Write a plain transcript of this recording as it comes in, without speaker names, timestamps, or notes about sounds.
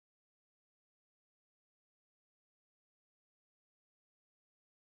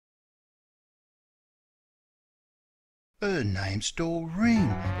Her name's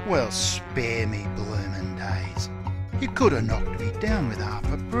Doreen. Well, spare me bloomin' days. You could have knocked me down with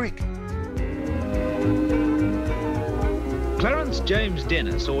half a brick. Clarence James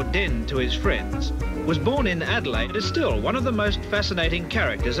Dennis, or Den to his friends, was born in Adelaide as still one of the most fascinating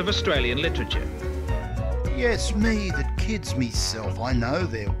characters of Australian literature. Yes, me that kids meself, I know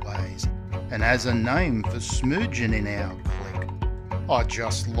their ways, and has a name for smoogin' in our clique. I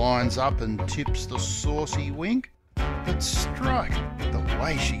just lines up and tips the saucy wink, but strike, the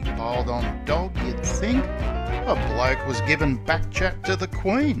way she piled on dog, you'd think a bloke was giving back chat to the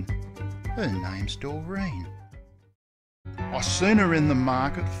Queen. Her name's Doreen. I seen her in the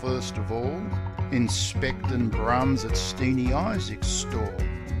market first of all, inspectin' brums at Steenie Isaac's stall.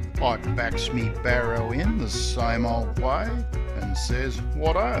 I backs me barrow in the same old way and says,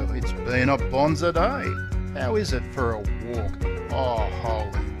 "What-o, it's been a bonza day. How is it for a walk?" Oh,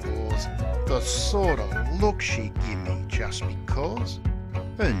 holy wars, the sort of look she give me just because.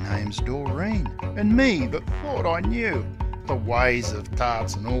 Her name's Doreen, and me that thought I knew the ways of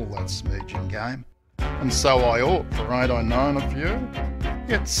tarts and all that smoogin' game. And so I ought, for ain't I known a few?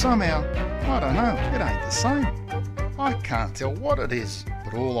 Yet somehow, I don't know, it ain't the same. I can't tell what it is,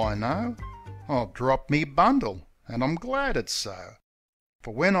 but all I know, I'll drop me bundle, and I'm glad it's so.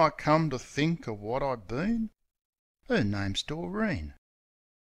 For when I come to think of what I've been, her name's Doreen.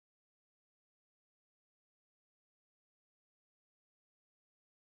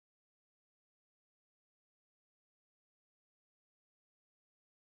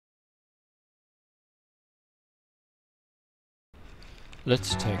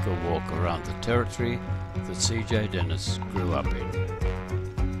 Let's take a walk around the territory that CJ Dennis grew up in.